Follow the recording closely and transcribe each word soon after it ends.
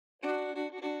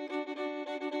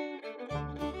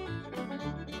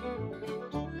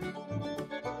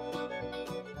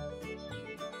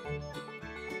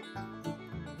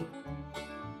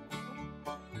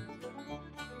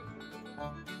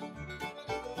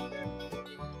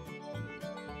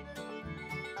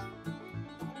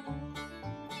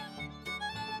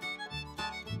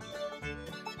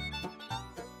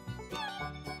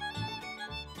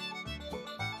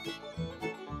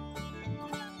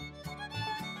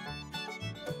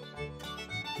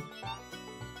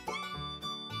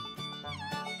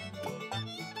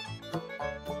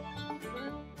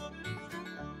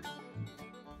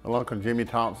Well, Uncle Jimmy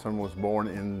Thompson was born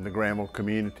in the Granville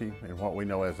community, in what we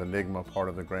know as Enigma, part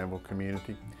of the Granville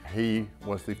community. He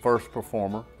was the first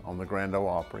performer on the Grand Ole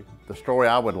Opry. The story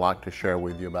I would like to share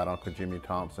with you about Uncle Jimmy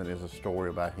Thompson is a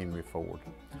story about Henry Ford.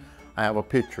 I have a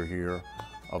picture here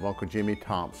of Uncle Jimmy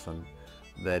Thompson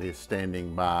that is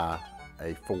standing by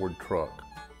a Ford truck.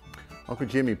 Uncle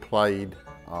Jimmy played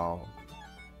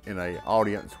in an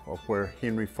audience where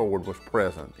Henry Ford was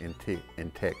present in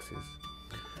Texas.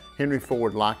 Henry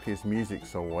Ford liked his music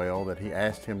so well that he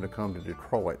asked him to come to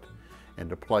Detroit and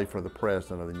to play for the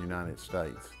President of the United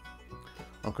States.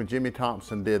 Uncle Jimmy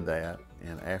Thompson did that,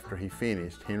 and after he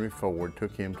finished, Henry Ford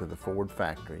took him to the Ford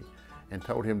factory and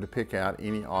told him to pick out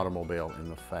any automobile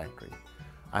in the factory.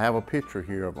 I have a picture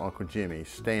here of Uncle Jimmy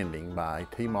standing by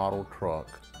a T-model truck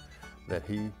that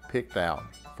he picked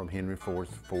out from Henry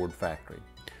Ford's Ford factory.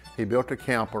 He built a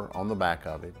camper on the back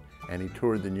of it, and he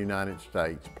toured the United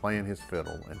States playing his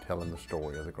fiddle and telling the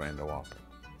story of the Grand Ole Opry.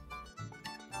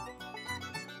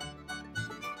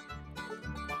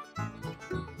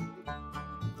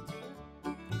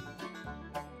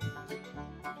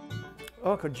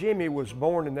 Uncle Jimmy was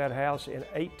born in that house in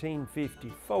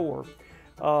 1854.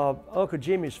 Uncle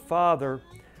Jimmy's father,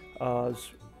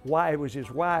 it was his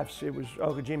wife's, it was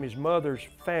Uncle Jimmy's mother's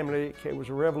family. It was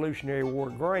a Revolutionary War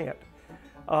grant.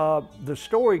 The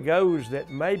story goes that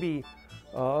maybe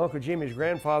Uncle Jimmy's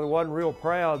grandfather wasn't real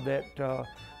proud that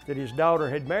his daughter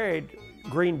had married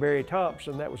Greenberry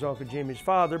Thompson. That was Uncle Jimmy's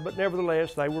father, but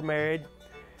nevertheless they were married,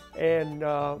 and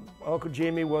Uncle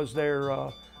Jimmy was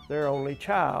their only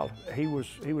child. He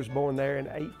was born there in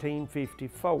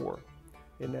 1854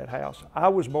 in that house. I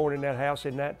was born in that house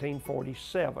in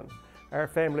 1947. Our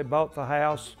family bought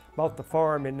the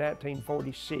farm in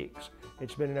 1946.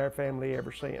 It's been in our family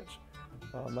ever since.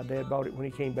 My dad bought it when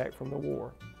he came back from the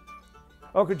war.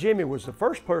 Uncle Jimmy was the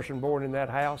first person born in that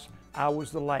house. I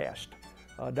was the last.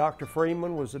 Dr.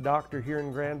 Freeman was the doctor here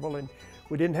in Granville, and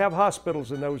we didn't have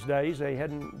hospitals in those days. They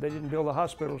didn't build the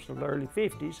hospitals till the early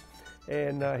 50s,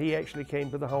 and he actually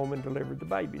came to the home and delivered the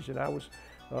babies. And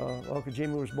Uncle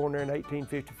Jimmy was born there in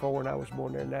 1854, and I was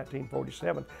born there in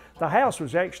 1947. The house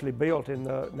was actually built in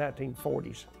the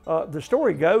 1940s. The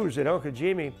story goes that Uncle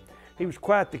Jimmy, he was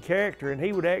quite the character, and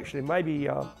he would actually maybe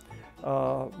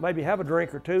have a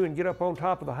drink or two and get up on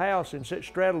top of the house and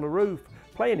straddle the roof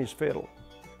playing his fiddle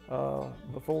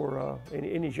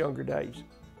in his younger days.